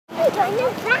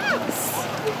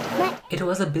It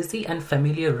was a busy and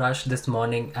familiar rush this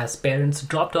morning as parents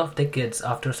dropped off their kids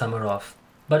after summer off.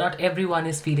 But not everyone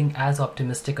is feeling as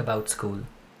optimistic about school.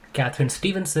 Catherine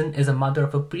Stevenson is a mother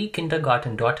of a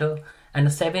pre-kindergarten daughter and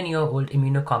a 7-year-old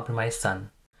immunocompromised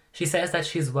son. She says that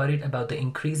she's worried about the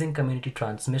increasing community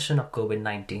transmission of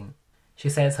COVID-19. She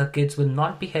says her kids will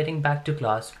not be heading back to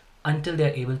class until they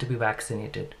are able to be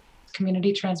vaccinated.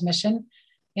 Community transmission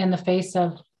in the face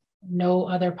of no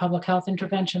other public health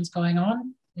interventions going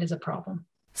on is a problem.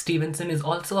 Stevenson is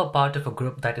also a part of a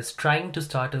group that is trying to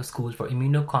start a school for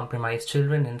immunocompromised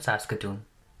children in Saskatoon.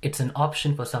 It's an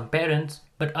option for some parents,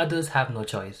 but others have no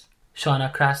choice.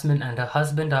 Shauna Craftsman and her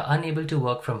husband are unable to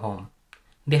work from home.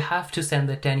 They have to send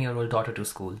their 10-year-old daughter to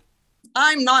school.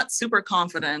 I'm not super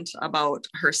confident about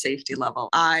her safety level.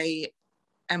 I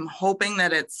am hoping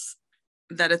that it's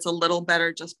a little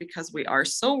better just because we are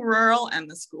so rural and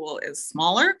the school is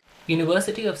smaller.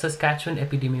 University of Saskatchewan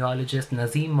epidemiologist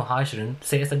Nazim Mohajran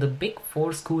says that the big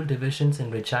 4 school divisions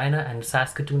in Regina and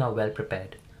Saskatoon are well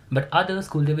prepared. But other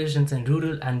school divisions in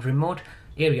rural and remote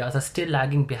areas are still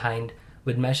lagging behind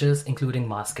with measures including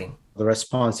masking. The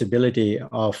responsibility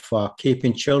of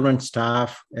keeping children,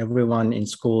 staff, everyone in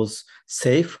schools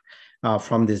safe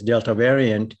from this Delta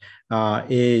variant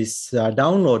is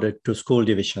downloaded to school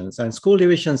divisions. And school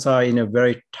divisions are in a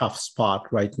very tough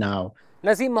spot right now.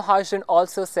 Nazim Mohajran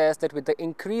also says that with the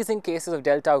increasing cases of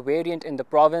Delta variant in the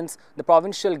province, the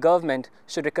provincial government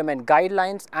should recommend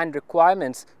guidelines and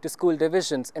requirements to school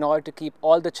divisions in order to keep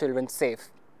all the children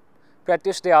safe.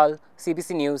 Pratish Dayal,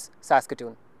 CBC News,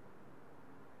 Saskatoon.